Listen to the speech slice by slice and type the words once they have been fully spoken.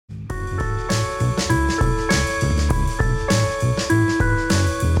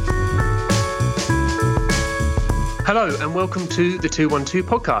Hello and welcome to the 212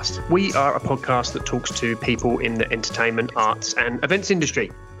 podcast. We are a podcast that talks to people in the entertainment, arts and events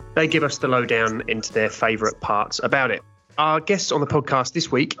industry. They give us the lowdown into their favourite parts about it. Our guest on the podcast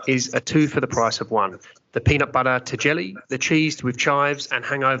this week is a two for the price of one. The peanut butter to jelly, the cheese with chives and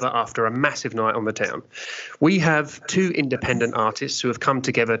hangover after a massive night on the town. We have two independent artists who have come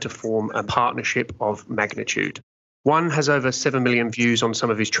together to form a partnership of magnitude. One has over 7 million views on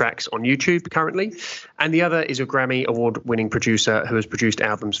some of his tracks on YouTube currently, and the other is a Grammy Award-winning producer who has produced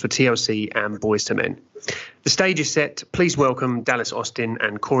albums for TLC and Boyz II Men. The stage is set. Please welcome Dallas Austin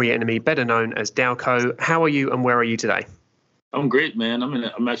and Cory, better known as DALiCO. How are you and where are you today? I'm great, man.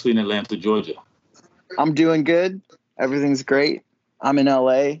 I'm actually in Atlanta, Georgia. I'm doing good. Everything's great. I'm in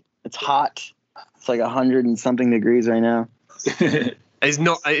LA. It's hot. It's like 100 and something degrees right now. It's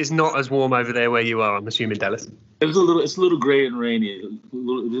not as warm over there where you are, I'm assuming, Dallas. It's a little gray and rainy.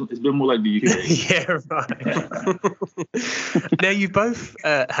 It's been more like the UK. Yeah, right. Now, you've both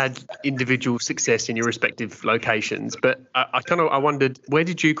had individual success in your respective locations, but I wondered, where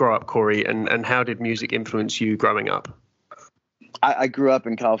did you grow up, Cory, and how did music influence you growing up? I grew up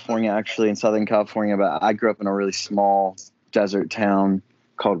in California, actually, in Southern California, but I grew up in a really small desert town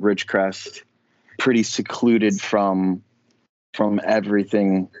called Ridgecrest, pretty secluded from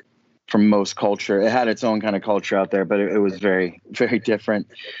everything, from most culture. It had its own kind of culture out there, but it was very, very different.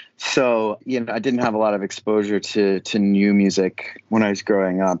 So, I didn't have a lot of exposure to new music when I was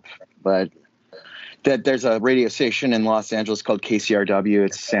growing up, but there's a radio station in Los Angeles called KCRW.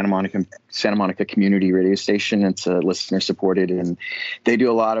 It's Santa Monica community radio station. It's listener supported, and they do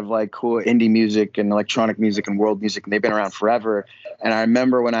a lot of like cool indie music and electronic music and world music, and they've been around forever. And I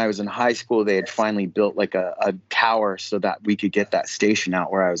remember when I was in high school, they had finally built like a tower so that we could get that station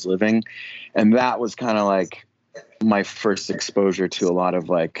out where I was living. And that was kind of like my first exposure to a lot of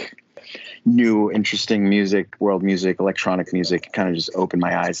like new, interesting music, world music, electronic music. Kind of just opened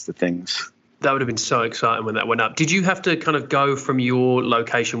my eyes to things. That would have been so exciting when that went up. Did you have to kind of go from your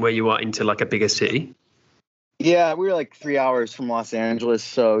location where you are into like a bigger city? Yeah, we were like 3 hours from Los Angeles.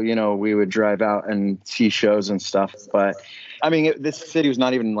 So, we would drive out and see shows and stuff. But I mean, this city was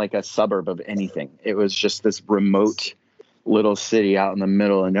not even like a suburb of anything. It was just this remote little city out in the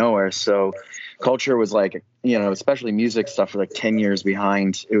middle of nowhere. So culture was like, especially music stuff, for like 10 years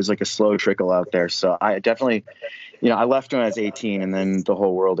behind. It was like a slow trickle out there. So I definitely, I left when I was 18, and then the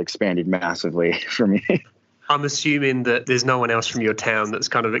whole world expanded massively for me. I'm assuming that there's no one else from your town that's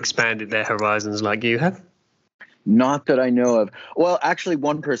kind of expanded their horizons like you have? Not that I know of. Well, actually,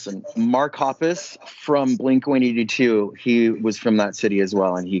 one person, Mark Hoppus from Blink-182, he was from that city as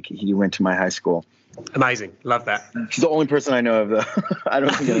well, and he went to my high school. Amazing. Love that. He's the only person I know of, though. I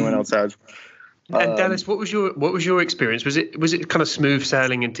don't think anyone else has. And Dallas, what was your experience? Was it kind of smooth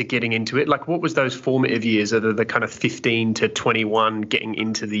sailing into getting into it? Like, what was those formative years of the kind of 15 to 21 getting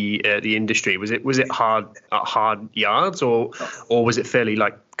into the industry? Was it hard yards, or was it fairly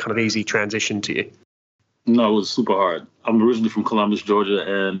like kind of easy transition to you? No, it was super hard. I'm originally from Columbus, Georgia,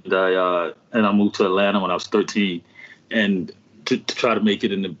 and I moved to Atlanta when I was 13, and to try to make it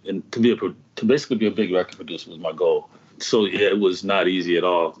to basically be a big record producer was my goal. So yeah, it was not easy at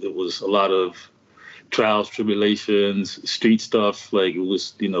all. It was a lot of trials, tribulations, street stuff. Like, it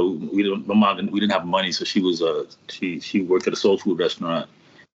was, we didn't have money, so she was she worked at a soul food restaurant.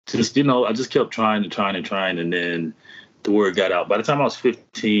 Just, I just kept trying, and then the word got out. By the time I was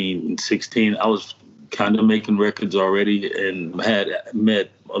 15 and 16, I was kind of making records already, and had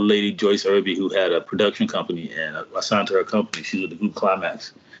met a lady, Joyce Irby, who had a production company, and I signed to her company. She was with the group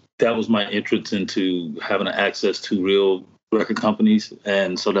Climax. That was my entrance into having access to real record companies,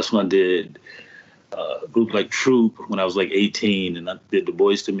 and so that's when I did a group like Troop when I was like 18, and I did the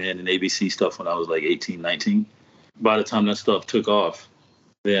Boyz II Men and ABC stuff when I was like 18, 19. By the time that stuff took off,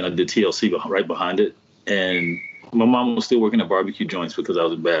 then I did TLC right behind it, and my mom was still working at barbecue joints because I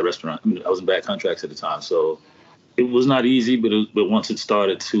was in bad I was in bad contracts at the time, so it was not easy. But once it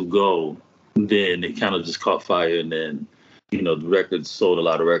started to go, then it kind of just caught fire, and then the records sold a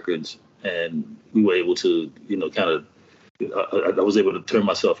lot of records, and we were able to I was able to turn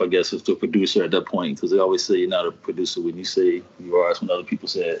myself, I guess, into a producer at that point, because they always say you're not a producer when you say you are. That's when other people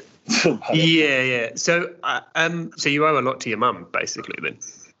say it. Yeah. So you owe a lot to your mum, basically, then.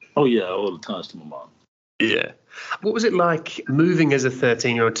 Oh yeah, I owe tons to my mom. Yeah. What was it like moving as a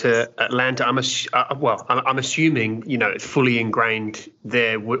 13-year-old to Atlanta? I'm assuming, it's fully ingrained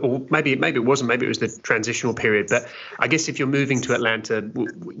there, or maybe it wasn't. Maybe it was the transitional period. But I guess if you're moving to Atlanta,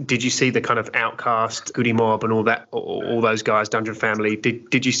 did you see the kind of Outkast, Goody Mob, and all that, all those guys, Dungeon Family?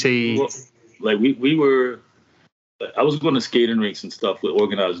 Did you see? Well, like we were I was going to skating rinks and stuff with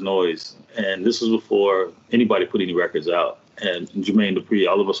Organized Noise, and this was before anybody put any records out. And Jermaine Dupri,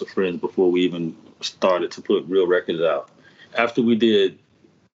 all of us were friends before we even started to put real records out. After we did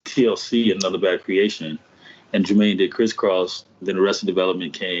TLC, Another Bad Creation, and Jermaine did Crisscross, then Arrested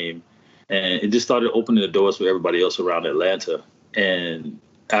Development came, and it just started opening the doors for everybody else around Atlanta. And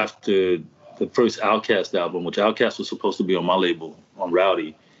after the first Outkast album, which Outkast was supposed to be on my label, on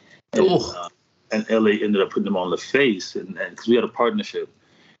Rowdy, and LA ended up putting them on The Face, and because we had a partnership,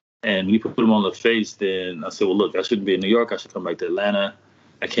 and we put them on The Face, then I said, well, look, I shouldn't be in New York. I should come back to Atlanta.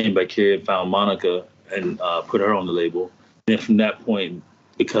 I came back here and found Monica and put her on the label. Then from that point,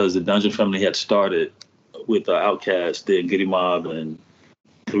 because the Dungeon family had started with Outkast, then Goody Mob, and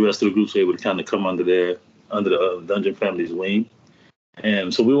the rest of the groups were able to kind of come under the Dungeon family's wing.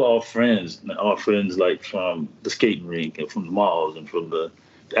 And so we were all friends like from the skating rink and from the malls and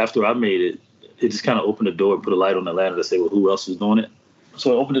after I made it, it just kind of opened the door and put a light on Atlanta to say, well, who else is doing it?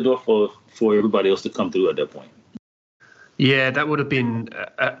 So it opened the door for everybody else to come through at that point. Yeah, that would have been,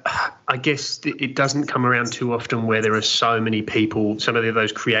 I guess it doesn't come around too often where there are so many people, some of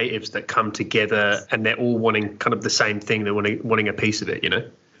those creatives that come together and they're all wanting kind of the same thing. They're wanting a piece of it, you know?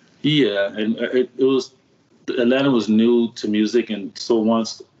 Yeah, and it was, Atlanta was new to music. And so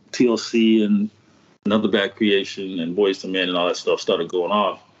once TLC and Another Bad Creation and Boyz II Men and all that stuff started going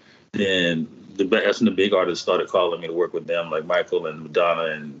off, then that's when the big artists started calling me to work with them, like Michael and Madonna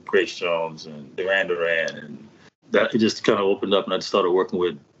and Grace Jones and Duran Duran, and that it just kind of opened up, and I just started working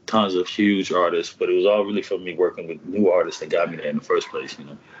with tons of huge artists. But it was all really from me working with new artists that got me there in the first place, you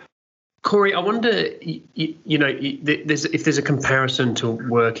know. Cory, I wonder, if there's a comparison to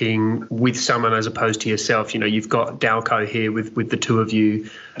working with someone as opposed to yourself. You know, you've got DALiCO here with the two of you,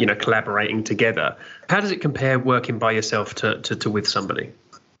 you know, collaborating together. How does it compare working by yourself to with somebody?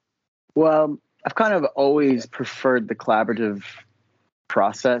 Well, I've kind of always preferred the collaborative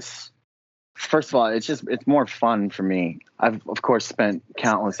process. First of all, it's more fun for me. I've, of course, spent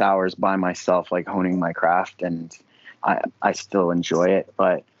countless hours by myself, like honing my craft, and I still enjoy it.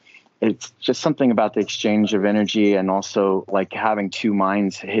 But it's just something about the exchange of energy and also like having two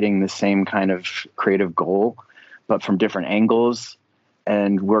minds hitting the same kind of creative goal, but from different angles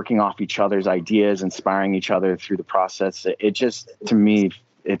and working off each other's ideas, inspiring each other through the process. It just, to me,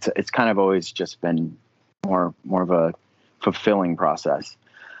 it's kind of always just been more of a fulfilling process.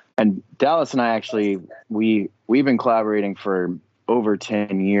 And Dallas and I actually, we've been collaborating for over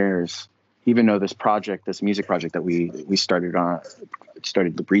 10 years, even though this music project that we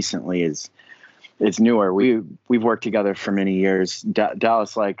started recently is newer. We've worked together for many years.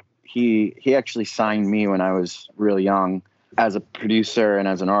 Dallas, like he actually signed me when I was really young as a producer and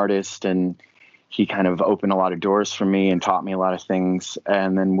as an artist, and he kind of opened a lot of doors for me and taught me a lot of things.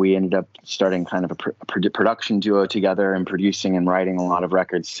 And then we ended up starting kind of a production duo together and producing and writing a lot of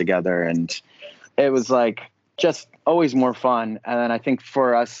records together. And it was like just always more fun. And then I think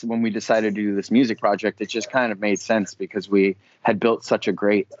for us, when we decided to do this music project, it just kind of made sense because we had built such a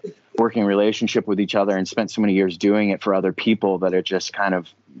great working relationship with each other and spent so many years doing it for other people that it just kind of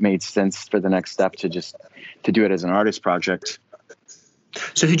made sense for the next step to do it as an artist project.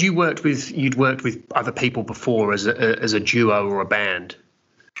 So you'd worked with other people before as a duo or a band?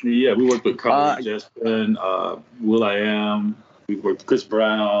 Yeah, we worked with Carly Jespen, will.i.am. We worked with Chris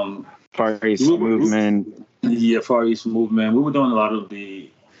Brown. Far East Movement. Far East Movement. We were doing a lot of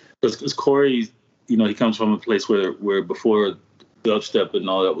because Cory, you know, he comes from a place where before dubstep and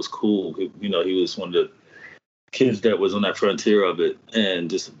all that was cool. You know, he was one of the kids that was on that frontier of it and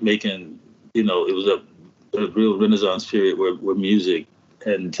just making, you know, it was a real Renaissance period where music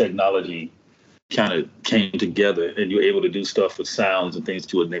and technology kind of came together and you were able to do stuff with sounds and things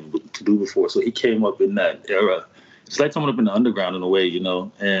that you wasn't able to do before. So he came up in that era. It's like coming up in the underground in a way, you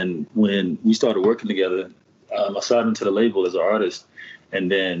know. And when we started working together, I signed into the label as an artist,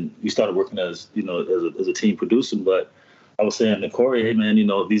 and then we started working as a team producing. But I was saying to Cory, hey man, you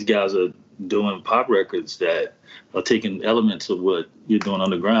know, these guys are doing pop records that are taking elements of what you're doing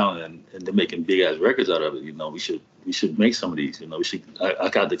underground and they're making big ass records out of it. You know, we should make some of these. You know, I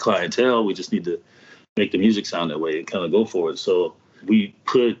got the clientele. We just need to make the music sound that way and kind of go for it. So we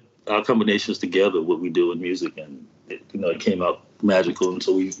put our combinations together, what we do in music, and it came out magical. And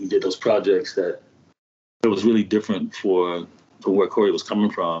so we did those projects that it was really different for where Cory was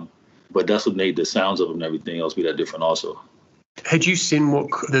coming from, but that's what made the sounds of them and everything else be that different also. Had you seen what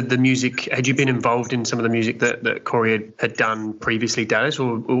the music, had you been involved in some of the music that Cory had done previously, Dallas,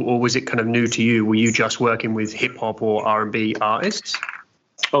 or was it kind of new to you? Were you just working with hip hop or R&B artists?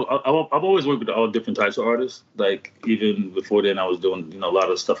 I've always worked with all different types of artists. Like even before then, I was doing a lot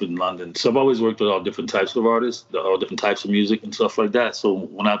of stuff in London. So I've always worked with all different types of artists, all different types of music and stuff like that. So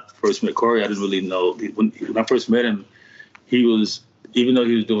when I first met Cory, I didn't really know. When I first met him, he was, even though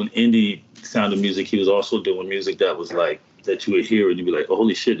he was doing indie sound of music, he was also doing music that was like that you would hear and you'd be like, oh,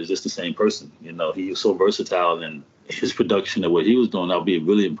 holy shit, is this the same person? He was so versatile, and his production and what he was doing, I'd be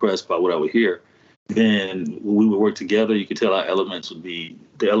really impressed by what I would hear. Then when we would work together, you could tell our elements would be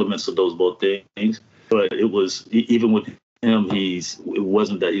the elements of those both things. But it was, even with him, it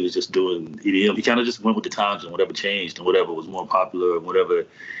wasn't that he was just doing EDM. He kind of just went with the times and whatever changed and whatever was more popular and whatever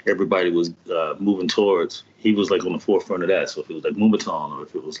everybody was moving towards. He was like on the forefront of that. So if it was like Moombahton, or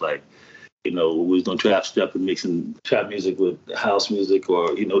if it was like, we was doing trap step and mixing trap music with house music, or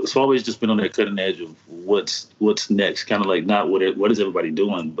it's always just been on that cutting edge of what's next. Kind of like not what is everybody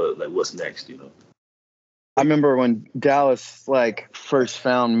doing, but like what's next. I remember when Dallas first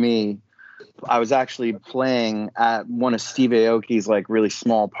found me, I was actually playing at one of Steve Aoki's really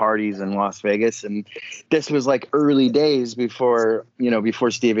small parties in Las Vegas, and this was early days before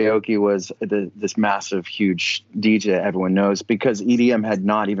Steve Aoki was this massive, huge DJ everyone knows, because EDM had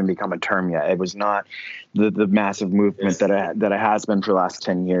not even become a term yet. It was not the massive movement that it has been for the last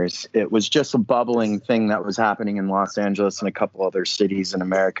 10 years. It was just a bubbling thing that was happening in Los Angeles and a couple other cities in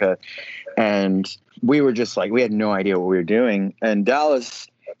America, and we were just we had no idea what we were doing. And Dallas,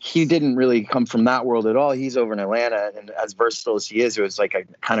 he didn't really come from that world at all. He's over in Atlanta, and as versatile as he is, it was a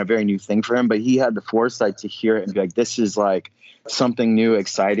kind of very new thing for him. But he had the foresight to hear it and be like, this is something new,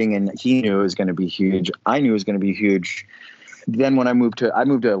 exciting. And he knew it was going to be huge. I knew it was going to be huge. Then when I moved to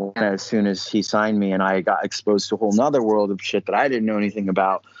Atlanta as soon as he signed me, and I got exposed to a whole nother world of shit that I didn't know anything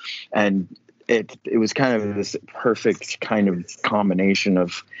about. And it was kind of this perfect kind of combination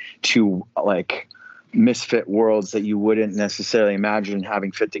of two misfit worlds that you wouldn't necessarily imagine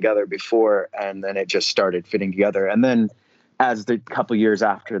having fit together before, and then it just started fitting together. And then as the couple years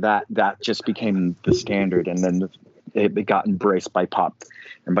after that just became the standard, and then it got embraced by pop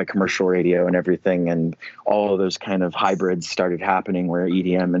and by commercial radio and everything, and all of those kind of hybrids started happening where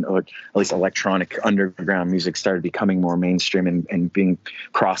EDM and at least electronic underground music started becoming more mainstream and being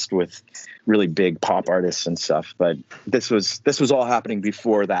crossed with really big pop artists and stuff. But this was all happening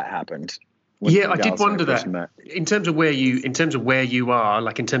before that happened. Yeah, I did wonder that in terms of where you are,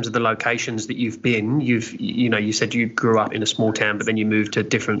 in terms of the locations that you've been. You said you grew up in a small town, but then you moved to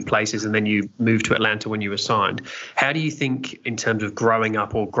different places, and then you moved to Atlanta when you were signed. How do you think, in terms of growing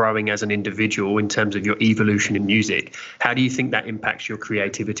up or growing as an individual, in terms of your evolution in music, how do you think that impacts your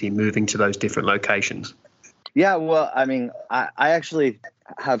creativity moving to those different locations? Yeah, well, I mean, I actually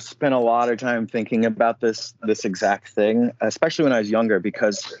have spent a lot of time thinking about this exact thing, especially when I was younger,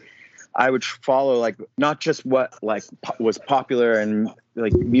 because I would follow not just what was popular and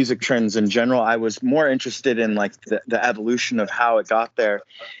music trends in general. I was more interested in the evolution of how it got there.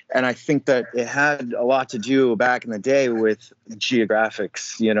 And I think that it had a lot to do back in the day with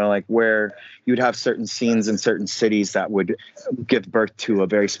geographics, where you'd have certain scenes in certain cities that would give birth to a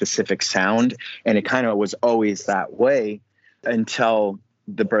very specific sound. And it kind of was always that way until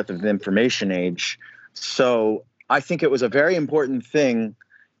the birth of the information age. So I think it was a very important thing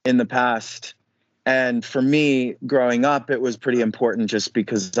in the past. And for me, growing up, it was pretty important just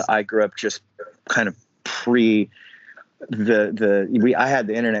because I grew up just kind of I had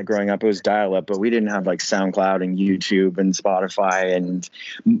the internet growing up. It was dial-up, but we didn't have SoundCloud and YouTube and Spotify and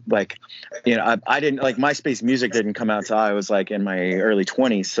I didn't MySpace Music didn't come out till I was in my early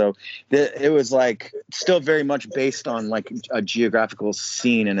 20s. So it was still very much based on a geographical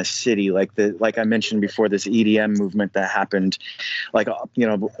scene in a city, like I mentioned before, this EDM movement that happened.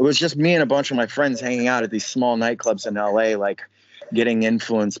 It was just me and a bunch of my friends hanging out at these small nightclubs in LA, getting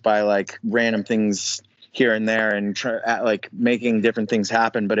influenced by random things here and there and making different things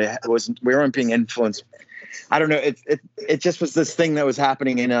happen. But we weren't being influenced. I don't know. It just was this thing that was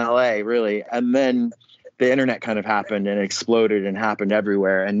happening in LA, really. And then the internet kind of happened and exploded and happened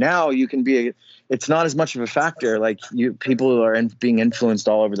everywhere. And now it's not as much of a factor. People are being influenced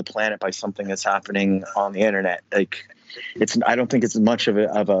all over the planet by something that's happening on the internet. I don't think it's as much of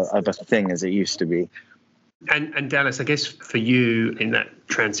a thing as it used to be. And Dallas, I guess for you in that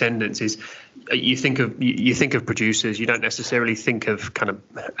transcendence is you think of producers. You don't necessarily think of kind of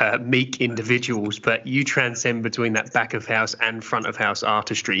meek individuals, but you transcend between that back of house and front of house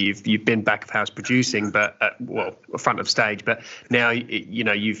artistry. You've been back of house producing, but front of stage. But now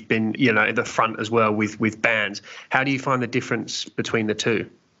you've been at the front as well with bands. How do you find the difference between the two?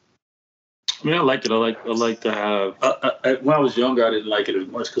 I mean, I liked it. I like to have. When I was younger, I didn't like it as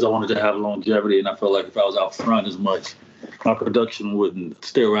much because I wanted to have longevity, and I felt like if I was out front as much, my production wouldn't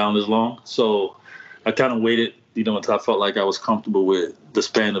stay around as long. So I kind of waited, until I felt like I was comfortable with the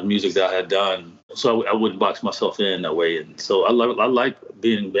span of music that I had done. So I wouldn't box myself in that way. And so I like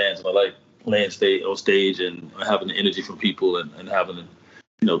being in bands, and I like playing on stage and having the energy from people and having,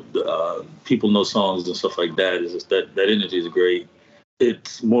 people know songs and stuff like that. Is just that energy is great.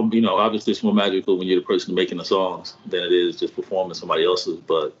 It's more, obviously it's more magical when you're the person making the songs than it is just performing somebody else's.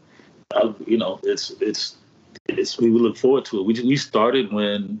 But, we look forward to it. We started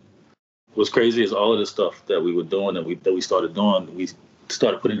when, what's crazy is all of the stuff that we were doing and that we started doing, we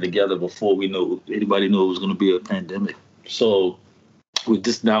started putting it together before anybody knew it was going to be a pandemic. So we're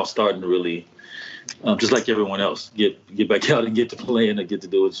just now starting to really, just like everyone else, get back out and get to playing or get to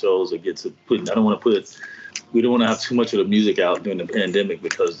doing shows or get to we don't want to have too much of the music out during the pandemic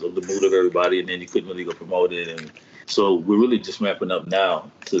because of the mood of everybody, and then you couldn't really go promote it. And so we're really just ramping up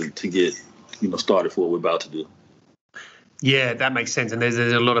now to get, started for what we're about to do. Yeah, that makes sense. And there's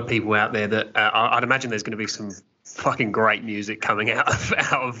a lot of people out there that I'd imagine there's going to be some fucking great music coming out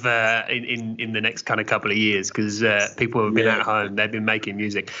of in the next kind of couple of years, because people have been at home, they've been making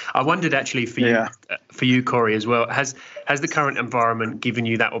music. I wondered actually for you, Cory, as well. Has the current environment given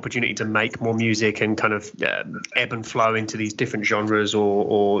you that opportunity to make more music and kind of ebb and flow into these different genres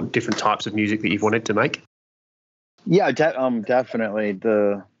or different types of music that you've wanted to make? Yeah, definitely.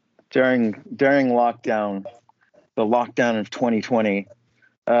 During lockdown. The lockdown of 2020,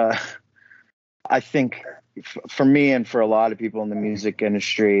 I think for me and for a lot of people in the music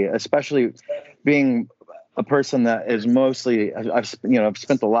industry, especially being a person that is mostly, I've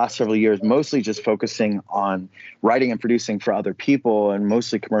spent the last several years mostly just focusing on writing and producing for other people and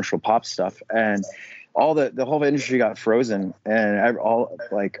mostly commercial pop stuff. And all the whole industry got frozen, and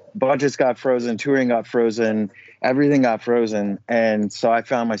budgets got frozen, touring got frozen, everything got frozen. And so I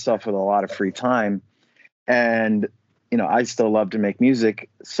found myself with a lot of free time. And, I still love to make music.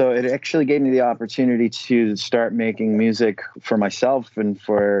 So it actually gave me the opportunity to start making music for myself and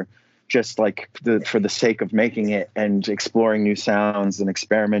for just for the sake of making it and exploring new sounds and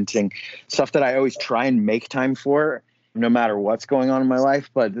experimenting, stuff that I always try and make time for no matter what's going on in my life.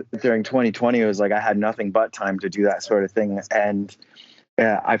 But during 2020, it was like I had nothing but time to do that sort of thing. And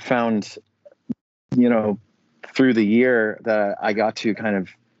I found, through the year that I got to kind of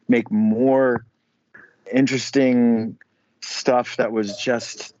make more interesting stuff that was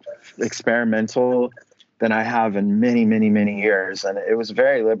just experimental than I have in many, many, many years. And it was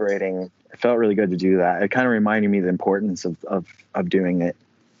very liberating. It felt really good to do that. It kind of reminded me the importance of doing it.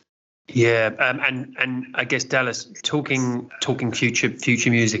 Yeah. And I guess, Dallas, talking future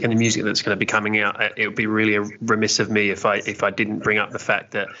music and the music that's going to be coming out, it would be really remiss of me if I didn't bring up the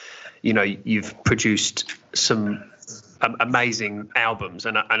fact that, you've produced some amazing albums,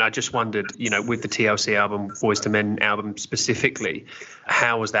 and I just wondered, with the TLC album, Boyz II Men album specifically,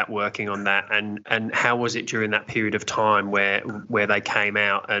 how was that working on that, and how was it during that period of time where they came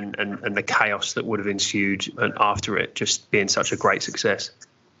out and the chaos that would have ensued after it just being such a great success?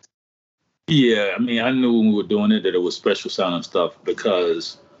 Yeah, I mean, I knew when we were doing it that it was special sounding stuff,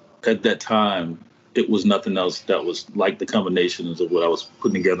 because at that time it was nothing else that was like the combinations of what I was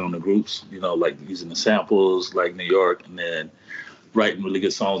putting together on the groups, like using the samples like New York and then writing really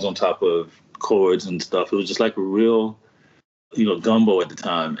good songs on top of chords and stuff. It was just like a real, gumbo at the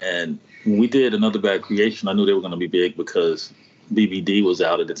time. And when we did Another Bad Creation, I knew they were going to be big because BBD was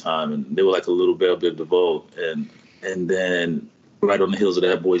out at the time, and they were like a little bit of Vogue. And then right on the heels of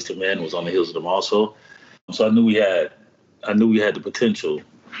that, Boyz II Men was on the heels of them also. So I knew we had the potential.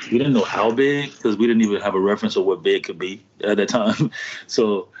 We didn't know how big, because we didn't even have a reference of what big could be at that time.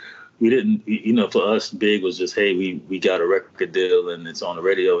 So we didn't, for us, big was just, hey, we got a record deal and it's on the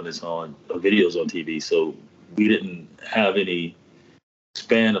radio and it's on videos on TV. So we didn't have any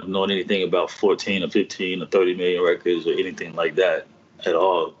span of knowing anything about 14 or 15 or 30 million records or anything like that at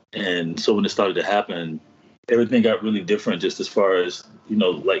all. And so when it started to happen, everything got really different, just as far as,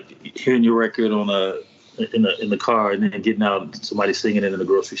 like hearing your record in the car and then getting out and somebody singing it in the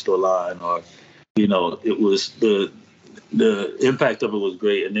grocery store line, or it was the impact of it was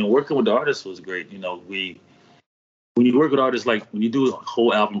great. And then working with the artists was great. When you work with artists, like when you do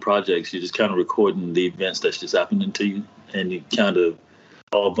whole album projects, you're just kind of recording the events that's just happening to you, and you kind of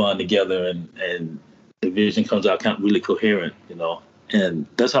all bond together, and the vision comes out kind of really coherent, and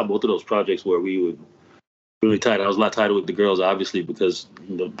that's how both of those projects were. We would really tight. I was a lot tighter with the girls, obviously, because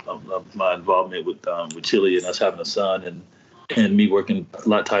of my involvement with Chili and us having a son, and me working a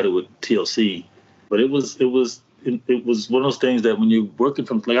lot tighter with TLC. But it was one of those things that when you're working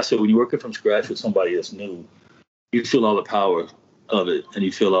from, like I said, when you're working from scratch with somebody that's new, you feel all the power of it, and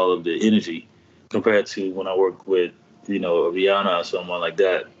you feel all of the energy, compared to when I work with a Rihanna or someone like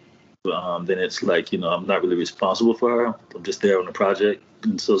that, then it's like, I'm not really responsible for her. I'm just there on the project.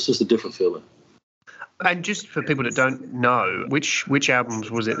 And so it's just a different feeling. And just for people that don't know, which albums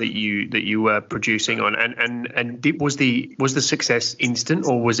was it that you were producing on, and was the success instant,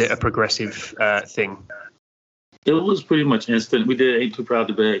 or was it a progressive thing? It was pretty much instant. We did Ain't Too Proud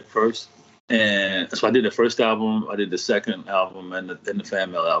to Beg first, and so I did the first album, I did the second album, and the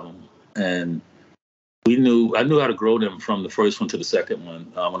Fan Mail album, and I knew how to grow them from the first one to the second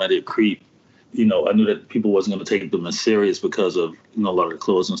one. When I did Creep, I knew that people wasn't going to take them as serious because of a lot of the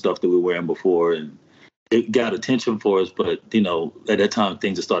clothes and stuff that we were wearing before, and it got attention for us, but, at that time,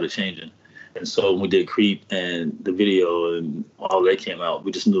 things had started changing. And so when we did Creep and the video and all that came out,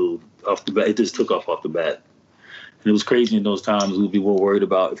 we just knew off the bat, it just took off the bat. And it was crazy in those times. We'd be more worried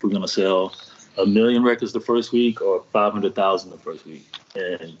about if we're going to sell 1 million records the first week or 500,000 the first week.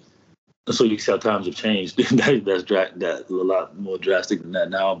 And so you see how times have changed. That's a lot more drastic than that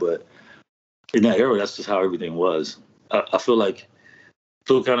now. But in that era, that's just how everything was. I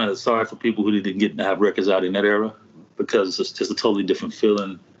feel kind of sorry for people who didn't get to have records out in that era, because it's just a totally different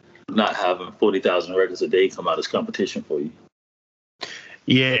feeling not having 40,000 records a day come out as competition for you.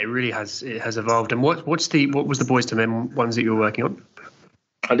 Yeah, it really has. It has evolved. And what was the Boyz II Men ones that you were working on?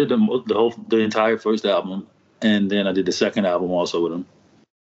 I did the entire first album, and then I did the second album also with them.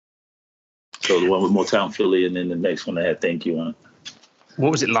 So the one with Motown Philly, and then the next one I had Thank You on it.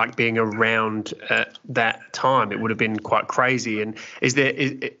 What was it like being around at that time? It would have been quite crazy. And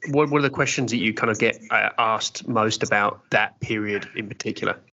what are the questions that you kind of get asked most about that period in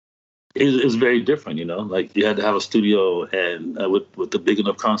particular? It's very different, like you had to have a studio and with the big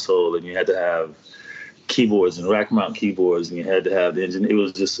enough console, and you had to have keyboards and rack mount keyboards, and you had to have the engine. It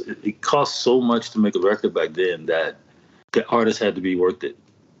was just, it cost so much to make a record back then that the artist had to be worth it.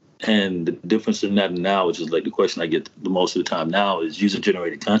 And the difference in that and now, which is like the question I get the most of the time now, is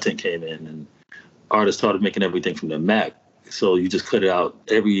user-generated content came in, and artists started making everything from their Mac. So you just cut out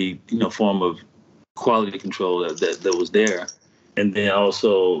every form of quality control that was there, and then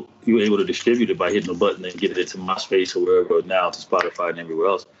also you were able to distribute it by hitting a button and get it to MySpace or wherever, now to Spotify and everywhere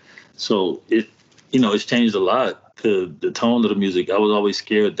else. So it's changed a lot. The tone of the music. I was always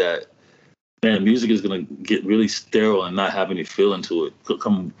scared that, man, music is going to get really sterile and not have any feeling to it.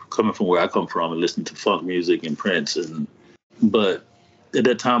 Coming from where I come from and listening to funk music and Prince. But at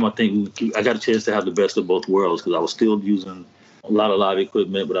that time, I think I got a chance to have the best of both worlds, because I was still using a lot of live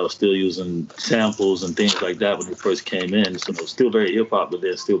equipment, but I was still using samples and things like that when it first came in. So it was still very hip-hop, but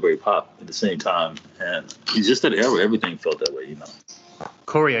then still very pop at the same time. And it's just that era, everything felt that way,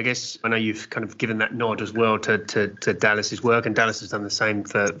 Cory, I guess I know you've kind of given that nod as well to Dallas's work, and Dallas has done the same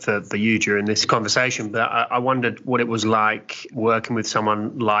for you during this conversation. But I wondered what it was like working with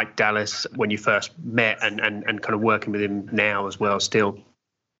someone like Dallas when you first met, and kind of working with him now as well still.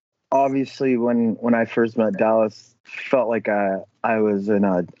 Obviously, when I first met Dallas, felt like I was in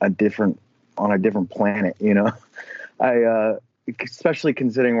on a different planet, I especially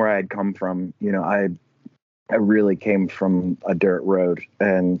considering where I had come from, I really came from a dirt road,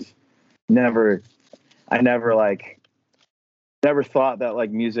 and I never thought that like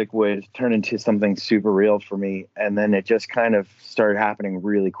music would turn into something super real for me. And then it just kind of started happening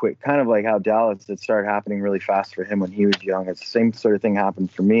really quick, kind of like how Dallas, it started happening really fast for him when he was young. It's the same sort of thing happened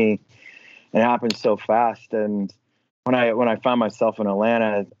for me. It happened so fast. And when I found myself in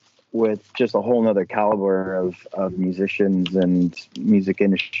Atlanta with just a whole nother caliber of musicians and music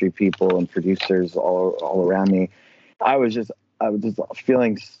industry people and producers all around me, I was just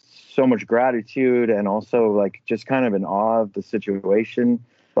feeling so much gratitude, and also like just kind of in awe of the situation,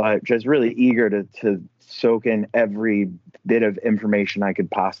 but just really eager to soak in every bit of information I could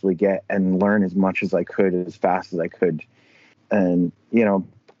possibly get and learn as much as I could as fast as I could. And,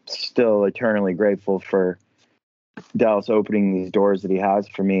 still eternally grateful for Dallas opening these doors that he has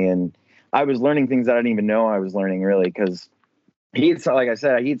for me. And I was learning things that I didn't even know I was learning, really, because like I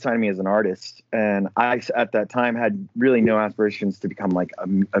said, he'd signed me as an artist, and I at that time had really no aspirations to become like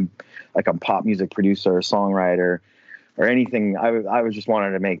a pop music producer or songwriter or anything. I was just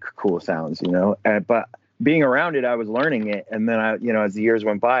wanted to make cool sounds, but being around it, I was learning it. And then as the years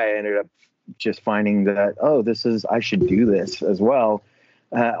went by, I ended up just finding that, I should do this as well.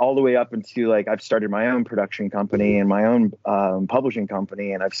 All the way up into like I've started my own production company and my own publishing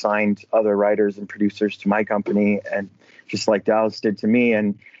company, and I've signed other writers and producers to my company, and just like Dallas did to me.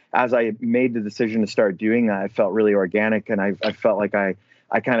 And as I made the decision to start doing that, I felt really organic, and I felt like I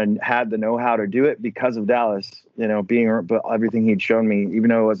kind of had the know-how to do it because of Dallas, but everything he'd shown me, even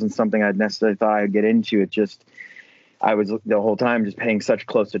though it wasn't something I'd necessarily thought I'd get into, I was the whole time just paying such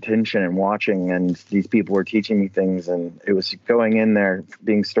close attention and watching, and these people were teaching me things, and it was going in there,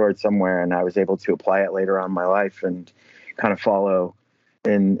 being stored somewhere, and I was able to apply it later on in my life and kind of follow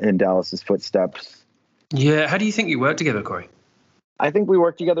in Dallas's footsteps. Yeah. How do you think you work together, Cory? I think we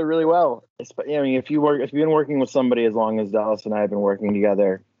work together really well. I mean, if you've been working with somebody as long as Dallas and I have been working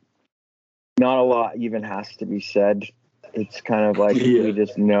together, not a lot even has to be said. It's kind of like we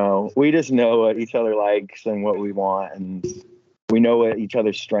just know what each other likes and what we want, and we know what each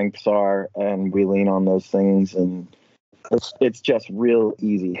other's strengths are, and we lean on those things, and it's just real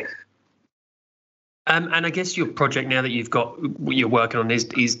easy. And I guess your project now that you're working on is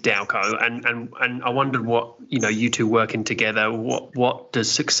DALiCO, and I wondered what, you two working together, what does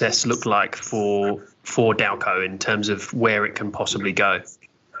success look like for DALiCO in terms of where it can possibly go?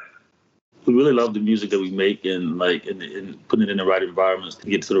 We really love the music that we make, and putting it in the right environments to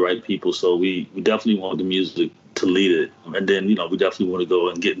get to the right people. So we definitely want the music to lead it. And then, we definitely want to go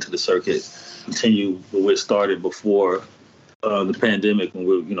and get into the circuit, continue where it started before the pandemic, when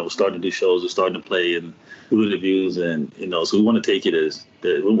we're, starting to do shows, we're starting to play and do interviews. And, so we want to take it as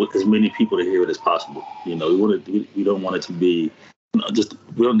many people to hear it as possible. We don't want it to be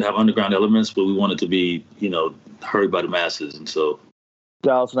we don't have underground elements, but we want it to be, heard by the masses. And so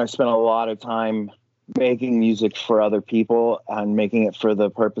Dallas and I spent a lot of time making music for other people and making it for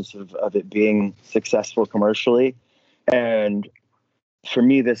the purpose of it being successful commercially. And for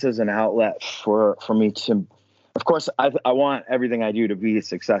me, this is an outlet for me to, of course, I want everything I do to be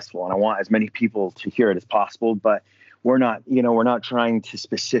successful, and I want as many people to hear it as possible, but we're not trying to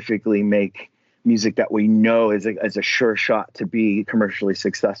specifically make music that we know is a sure shot to be commercially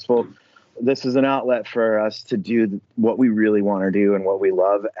successful. This is an outlet for us to do what we really want to do and what we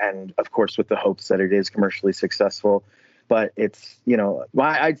love. And of course, with the hopes that it is commercially successful. But it's,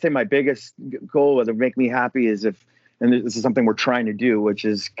 I'd say my biggest goal that would make me happy is and this is something we're trying to do, which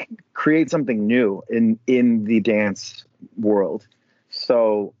is create something new in the dance world.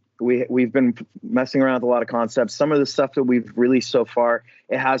 So we've been messing around with a lot of concepts. Some of the stuff that we've released so far,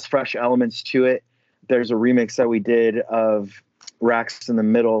 it has fresh elements to it. There's a remix that we did of Racks in the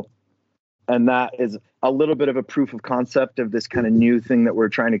Middle, and that is a little bit of a proof of concept of this kind of new thing that we're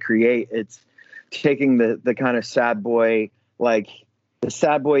trying to create. It's taking the kind of sad boy, like the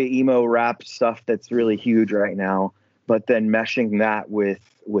sad boy emo rap stuff that's really huge right now, but then meshing that with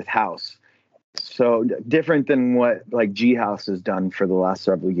house. So different than what like G House has done for the last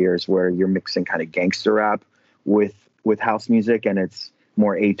several years, where you're mixing kind of gangster rap with house music, and it's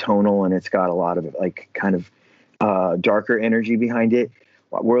more atonal and it's got a lot of like kind of darker energy behind it.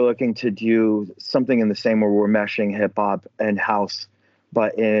 We're looking to do something in the same where we're meshing hip hop and house,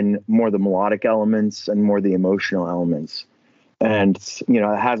 but in more the melodic elements and more the emotional elements. And,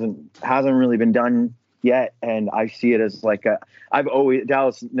 it hasn't really been done yet. And I see it as like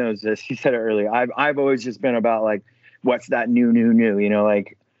Dallas knows this. He said it earlier. I've always just been about like, what's that new,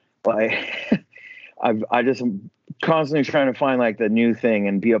 like I just constantly trying to find like the new thing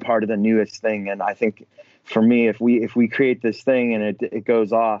and be a part of the newest thing. And I think, for me, if we create this thing and it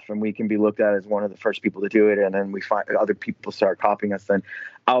goes off and we can be looked at as one of the first people to do it, and then we find other people start copying us, then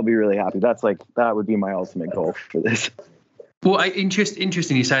I'll be really happy. That would be my ultimate goal for this. Well,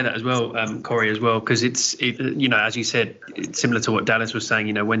 interesting you say that as well, Cory, as well, because it's as you said, it's similar to what Dallas was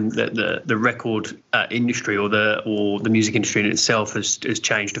saying. When the record industry or the music industry in itself has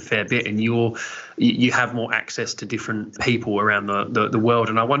changed a fair bit, and you have more access to different people around the world.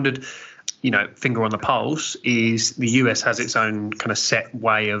 And I wondered, finger on the pulse, is the US has its own kind of set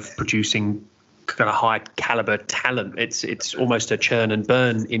way of producing kind of high caliber talent. It's almost a churn and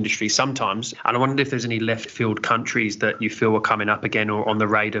burn industry sometimes. And I wondered if there's any left field countries that you feel are coming up again or on the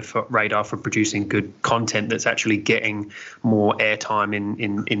radar for producing good content that's actually getting more airtime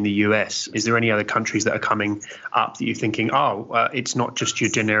in the US. Is there any other countries that are coming up that you're thinking, it's not just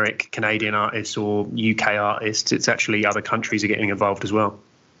your generic Canadian artists or UK artists, it's actually other countries are getting involved as well?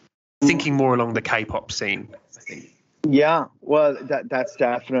 Thinking more along the K-pop scene, I think. Yeah, well, that's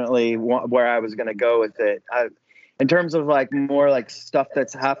definitely where I was going to go with it. In terms of like more like stuff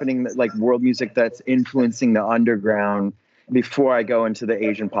that's happening, like world music that's influencing the underground, before I go into the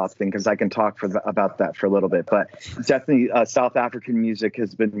Asian pop thing, because I can talk about that for a little bit. But definitely South African music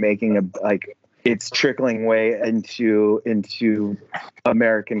has been making it's trickling way into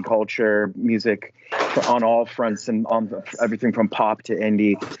American culture music on all fronts, and on everything from pop to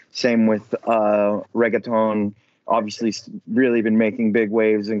indie. Same with reggaeton, obviously really been making big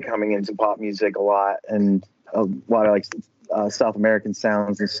waves and coming into pop music a lot, and a lot of like South American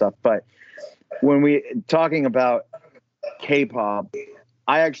sounds and stuff. But when we talking about K-pop,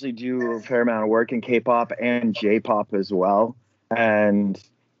 I actually do a fair amount of work in K-pop and J-pop as well. And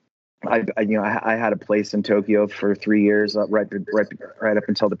I had a place in Tokyo for 3 years, right up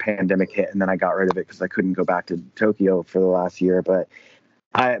until the pandemic hit, and then I got rid of it because I couldn't go back to Tokyo for the last year. But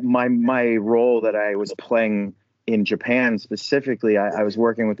my role that I was playing in Japan specifically, I was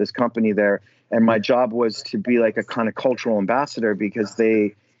working with this company there, and my job was to be like a kind of cultural ambassador, because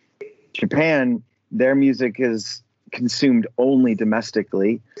Japan, their music is consumed only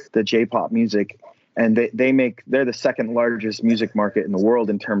domestically, the J-pop music. And they're the second largest music market in the world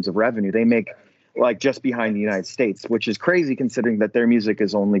in terms of revenue. They make like just behind the United States, which is crazy considering that their music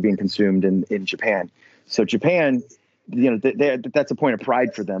is only being consumed in Japan. So Japan, that's a point of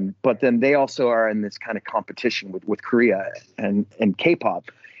pride for them. But then they also are in this kind of competition with Korea and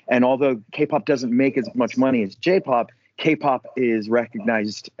K-pop. And although K-pop doesn't make as much money as J-pop, K-pop is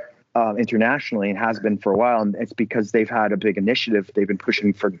recognized internationally and has been for a while. And it's because they've had a big initiative they've been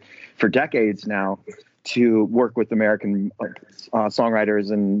pushing for decades now to work with American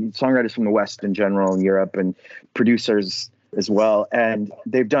songwriters and songwriters from the West in general, and Europe, and producers as well. And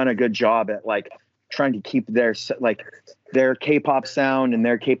they've done a good job at like trying to keep their K-pop sound and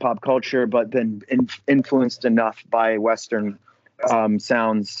their K-pop culture, but then influenced enough by Western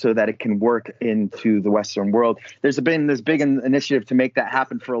sounds so that it can work into the Western world. There's been this big initiative to make that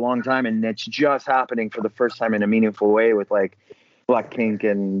happen for a long time, and it's just happening for the first time in a meaningful way with like Blackpink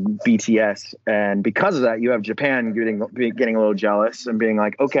and BTS. And because of that, you have Japan getting a little jealous and being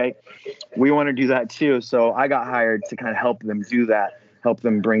like, okay, we want to do that too. So I got hired to kind of help them do that, help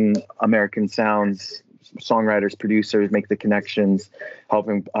them bring American sounds, songwriters, producers, make the connections,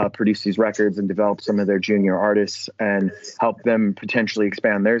 helping produce these records and develop some of their junior artists and help them potentially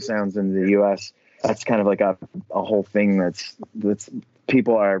expand their sounds in the US. That's kind of like a whole thing that's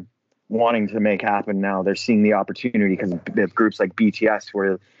people are wanting to make happen now. They're seeing the opportunity because they have groups like BTS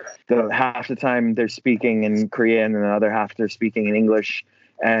where half the time they're speaking in Korean and the other half they're speaking in English.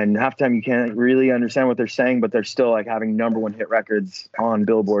 And half the time you can't really understand what they're saying, but they're still like having #1 hit records on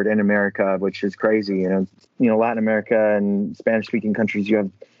Billboard in America, which is crazy. You know, Latin America and Spanish speaking countries, you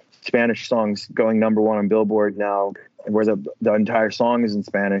have Spanish songs going #1 on Billboard now, where the entire song is in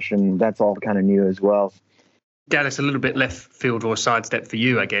Spanish, and that's all kind of new as well. Dallas, a little bit left field or sidestep for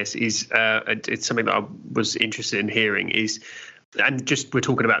you, I guess, is it's something that I was interested in hearing and just we're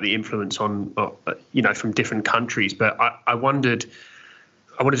talking about the influence on, from different countries, but I wanted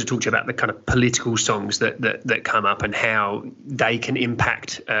to talk to you about the kind of political songs that come up and how they can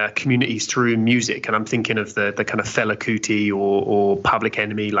impact communities through music. And I'm thinking of the kind of Fela Kuti or Public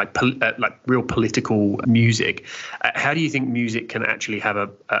Enemy, like real political music. How do you think music can actually have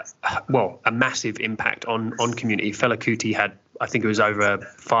a massive impact on community? Fela Kuti had, I think it was over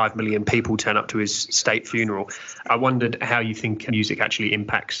 5 million people turn up to his state funeral. I wondered how you think music actually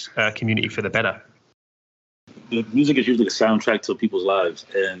impacts community for the better. The music is usually a soundtrack to people's lives,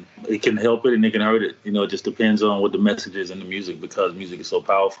 and it can help it and it can hurt it. It just depends on what the message is in the music, because music is so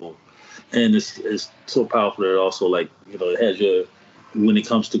powerful. And it's so powerful that it also, it has when it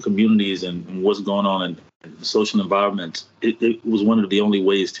comes to communities and what's going on in social environments, it was one of the only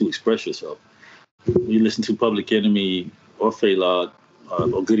ways to express yourself. You listen to Public Enemy or Fela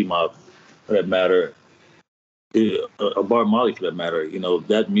or Goody Mob, for that matter, or Bob Marley, for that matter,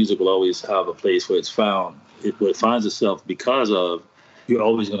 that music will always have a place where it's found. Where it finds itself because of you're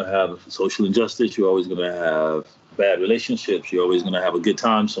always going to have social injustice. You're always going to have bad relationships. You're always going to have a good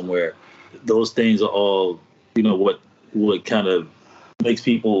time somewhere. Those things are all, what kind of makes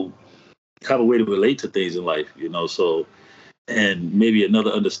people have a way to relate to things in life, so, and maybe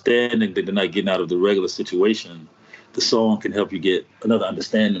another understanding that they're not getting out of the regular situation. The song can help you get another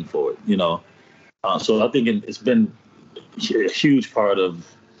understanding for it, So I think it's been a huge part of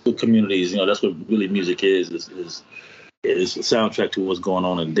the communities. That's what really music is a soundtrack to what's going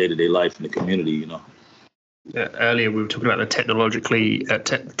on in day-to-day life in the community. Earlier we were talking about the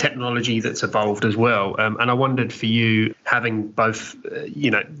technology that's evolved as well, and I wondered for you, having both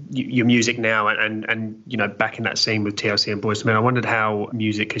your music now and back in that scene with TLC and Boyz II Men, I wondered how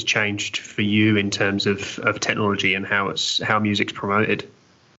music has changed for you in terms of technology and how music's promoted.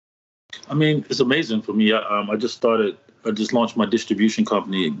 I mean, it's amazing for me. I just launched my distribution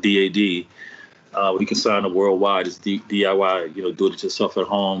company, DAD. We can sign it worldwide. It's DIY, do it yourself at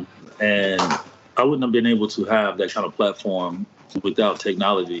home. And I wouldn't have been able to have that kind of platform without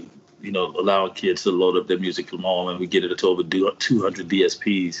technology, allowing kids to load up their music from home, and we get it to over 200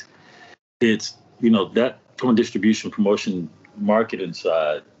 DSPs. It's, that from a distribution, promotion, marketing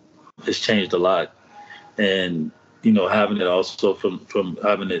side has changed a lot. And, having it also from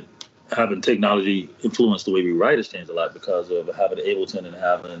having it having technology influence the way we write has changed a lot because of having Ableton and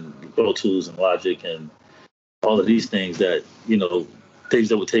having Pro Tools and Logic and all of these things that, things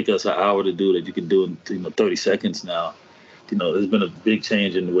that would take us an hour to do that you can do in 30 seconds now. There's been a big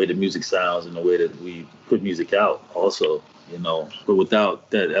change in the way that music sounds and the way that we put music out also, But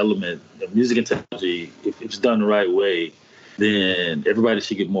without that element, the music and technology, if it's done the right way, then everybody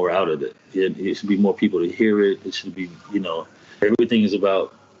should get more out of it. It should be more people to hear it. It should be, everything is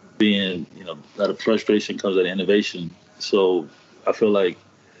about being, out of frustration comes out of innovation. So I feel like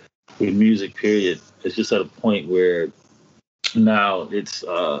with music, period, it's just at a point where now it's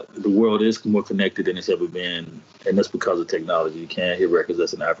the world is more connected than it's ever been, and that's because of technology. You can't hear records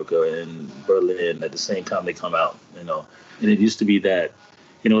that's in Africa and Berlin at the same time they come out, And it used to be that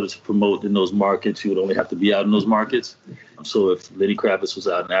in order to promote in those markets, you would only have to be out in those markets. So if Lenny Kravitz was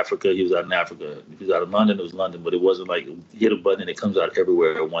out in Africa, he was out in Africa. If he was out in London, it was London. But it wasn't like you hit a button and it comes out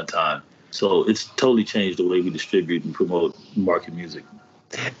everywhere at one time. So it's totally changed the way we distribute and promote market music.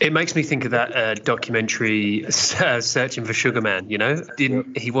 It makes me think of that documentary, Searching for Sugar Man.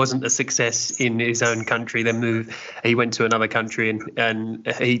 He wasn't a success in his own country. Then he went to another country, and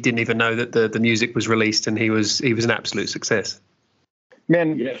he didn't even know that the music was released, and he was an absolute success.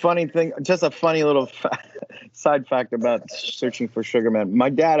 Man, Funny thing, just a funny little side fact about Searching for Sugar Man. My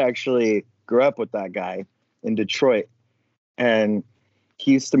dad actually grew up with that guy in Detroit, and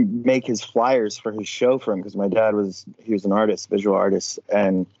he used to make his flyers for his show for him because my dad was an artist, visual artist,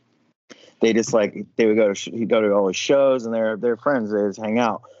 and they just he'd go to all his shows, and they're friends. They just hang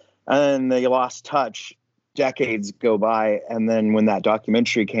out, and then they lost touch. Decades go by, and then when that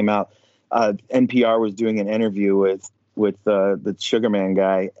documentary came out, NPR was doing an interview with the Sugar Man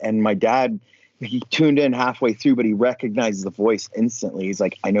guy, and my dad, he tuned in halfway through, but he recognized the voice instantly. He's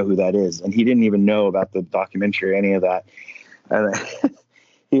like, I know who that is, and he didn't even know about the documentary or any of that. And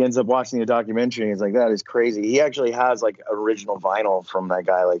he ends up watching the documentary and he's like, that is crazy. He actually has like original vinyl from that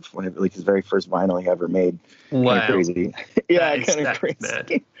guy, like his very first vinyl he ever made. Wow. Kind of crazy. Yeah, kind of crazy.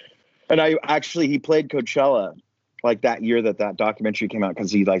 Mad. And he played Coachella like that year that documentary came out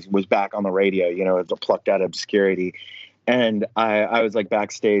because he like was back on the radio, plucked out of obscurity. And I was like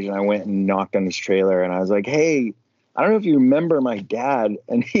backstage and I went and knocked on his trailer and I was like, hey, I don't know if you remember my dad.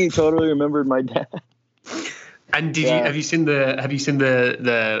 And he totally remembered my dad. And have you seen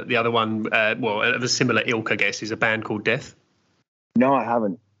the other one? Of a similar ilk, I guess, is a band called Death. No, I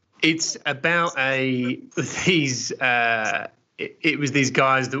haven't. It's about it was these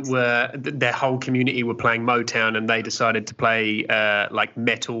guys that their whole community were playing Motown, and they decided to play like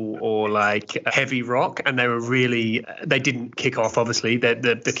metal or like heavy rock, and they didn't kick off. Obviously,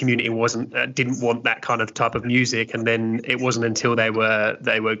 the community didn't want that kind of type of music, and then it wasn't until they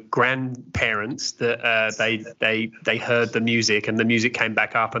were grandparents that they heard the music, and the music came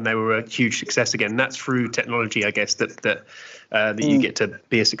back up, and they were a huge success again. And that's through technology, I guess, that you get to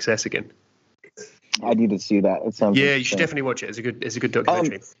be a success again. I need to see that. It sounds. Yeah, you should definitely watch it. It's a good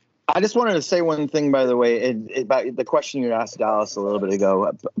documentary. I just wanted to say one thing, by the way, about the question you asked Dallas a little bit ago,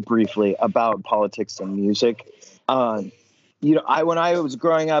 briefly about politics and music. When I was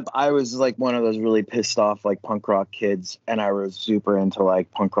growing up, I was like one of those really pissed off like punk rock kids, and I was super into like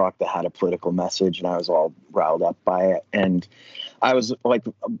punk rock that had a political message, and I was all riled up by it. And I was like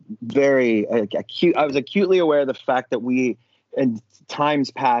very acute. I was acutely aware of the fact that in times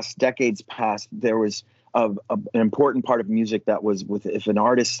past, decades past, there was an important part of music that was if an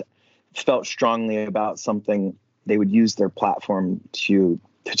artist felt strongly about something, they would use their platform to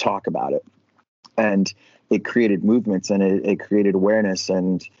talk about it. And it created movements and it created awareness.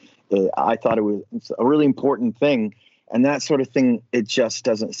 And I thought it was a really important thing. And that sort of thing, it just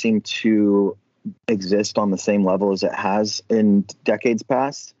doesn't seem to exist on the same level as it has in decades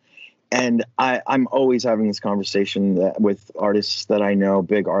past. And I'm always having this conversation with artists that I know,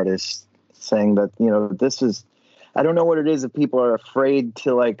 big artists, saying that, this is, I don't know what it is if people are afraid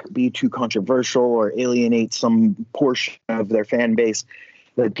to like be too controversial or alienate some portion of their fan base,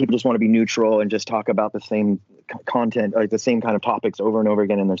 that people just want to be neutral and just talk about the same content, like the same kind of topics over and over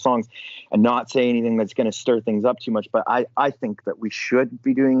again in their songs and not say anything that's going to stir things up too much. But I think that we should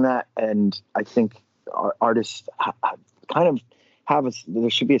be doing that. And I think artists kind of there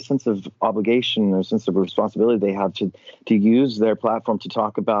should be a sense of obligation or a sense of responsibility they have to use their platform to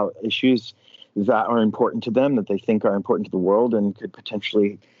talk about issues that are important to them, that they think are important to the world, and could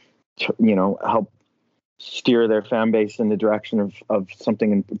potentially, help steer their fan base in the direction of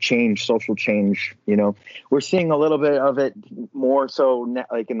something and change, social change. We're seeing a little bit of it more so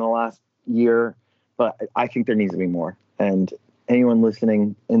like in the last year, but I think there needs to be more. And anyone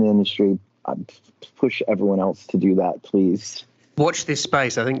listening in the industry, push everyone else to do that, please. Watch this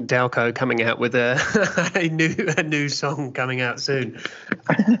space. I think DALiCO coming out with a new song coming out soon.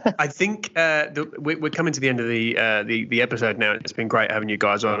 I think we're coming to the end of the episode now. It's been great having you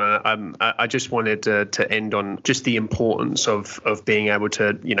guys on. I just wanted to end on just the importance of being able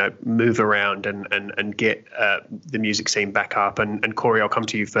to move around and get the music scene back up. And Cory, I'll come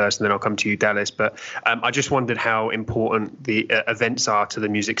to you first, and then I'll come to you, Dallas. But I just wondered how important the events are to the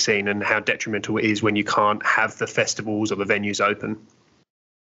music scene and how detrimental it is when you can't have the festivals or the venues open.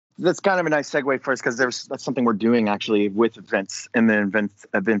 That's kind of a nice segue first, because that's something we're doing actually with events in the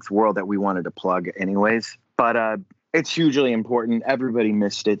events world that we wanted to plug anyways. But it's hugely important. Everybody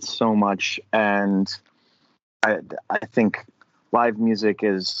missed it so much, and I think live music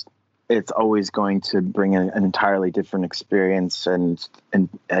it's always going to bring an entirely different experience and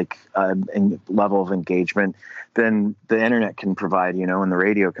level of engagement than the internet can provide, and the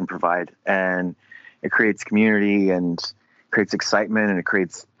radio can provide. And it creates community and creates excitement, and it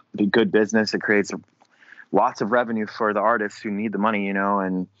creates good business. It creates lots of revenue for the artists who need the money,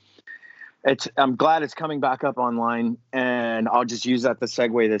 and I'm glad it's coming back up online. And I'll just use that to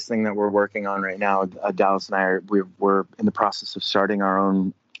segue this thing that we're working on right now. Dallas and I we're in the process of starting our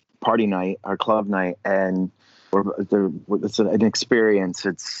own party night, our club night, and it's an experience.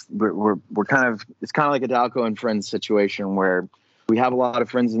 It's kind of like a DALiCO and Friends situation where we have a lot of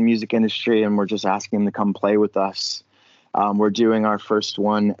friends in the music industry, and we're just asking them to come play with us. We're doing our first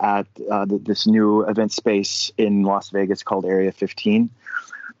one at this new event space in Las Vegas called Area 15.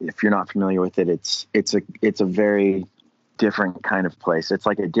 If you're not familiar with it, it's a very different kind of place. It's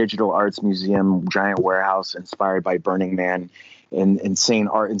like a digital arts museum, giant warehouse inspired by Burning Man, and insane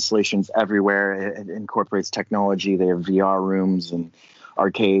art installations everywhere. It incorporates technology. They have VR rooms and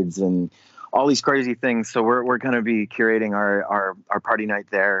arcades and all these crazy things. So we're going to be curating our party night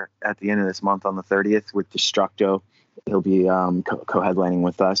there at the end of this month on the 30th with Destructo. He'll be co-headlining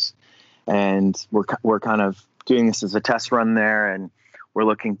with us, and we're kind of doing this as a test run there, and we're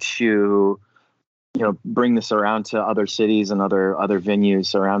looking to bring this around to other cities and other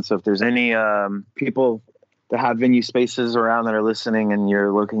venues around. So if there's any people that have venue spaces around that are listening, and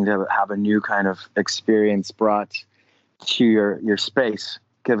you're looking to have a new kind of experience brought to your space,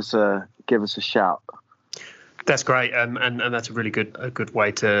 give us a shout. That's great, and that's a really good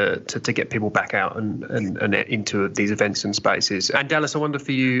way to get people back out and into these events and spaces. And Dallas, I wonder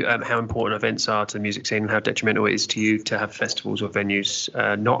for you how important events are to the music scene and how detrimental it is to you to have festivals or venues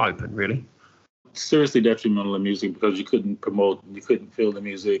not open, really. Seriously detrimental to music, because you couldn't promote, you couldn't feel the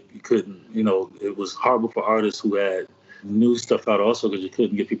music, you couldn't, it was horrible for artists who had new stuff out also, because you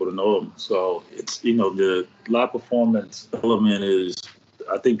couldn't get people to know them. So it's, the live performance element is,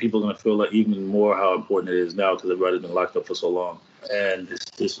 I think people are going to feel like even more how important it is now, because everybody's been locked up for so long. And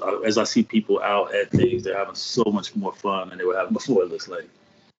it's just, as I see people out at things, they're having so much more fun than they were having before, it looks like.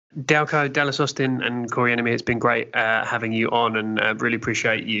 DALiCO, Dallas Austin, and Cory Enemy, it's been great having you on, and really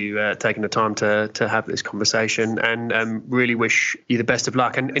appreciate you taking the time to have this conversation, and really wish you the best of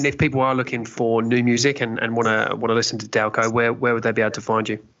luck. And if people are looking for new music and want to listen to DALiCO, where would they be able to find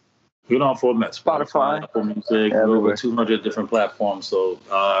you? We're on formats, Spotify, Apple Music, over 200 different platforms. So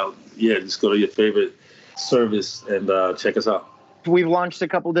just go to your favorite service and check us out. We've launched a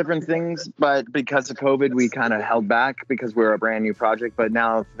couple different things, but because of COVID, we kind of held back because we're a brand new project. But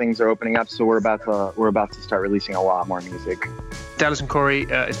now things are opening up, so we're about to start releasing a lot more music. Dallas and Cory,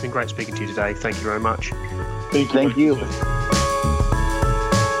 it's been great speaking to you today. Thank you very much. Thank you.